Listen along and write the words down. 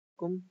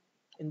alaikum.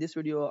 In this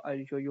video,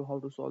 I'll show you how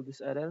to solve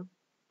this error.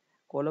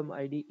 Column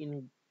ID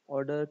in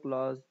order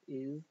clause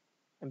is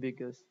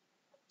ambiguous.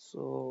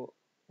 So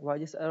why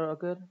this error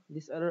occur?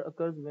 This error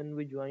occurs when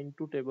we join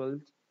two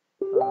tables,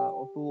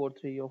 or two or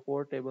three or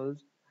four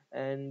tables,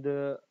 and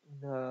the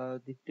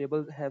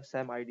tables have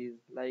same IDs.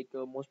 Like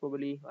most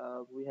probably,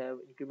 we have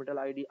incremental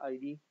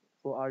ID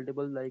for our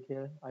table, like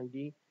here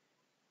ID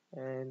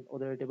and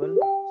other table.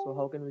 So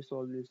how can we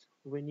solve this?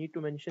 We need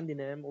to mention the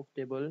name of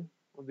table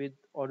with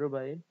order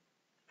by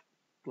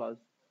clause.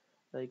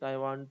 Like I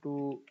want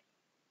to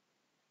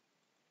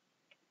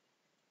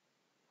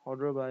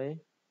order by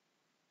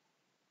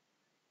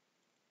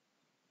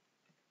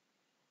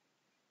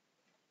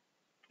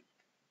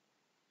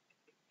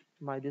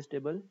my this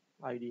table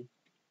ID.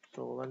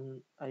 So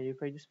when I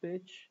refresh this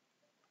page,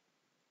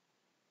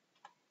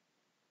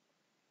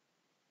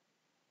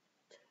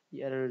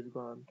 the error is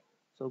gone.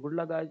 So good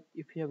luck guys.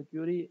 If you have a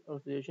query or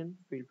suggestion,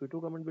 feel free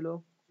to comment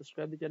below,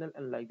 subscribe the channel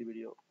and like the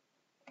video.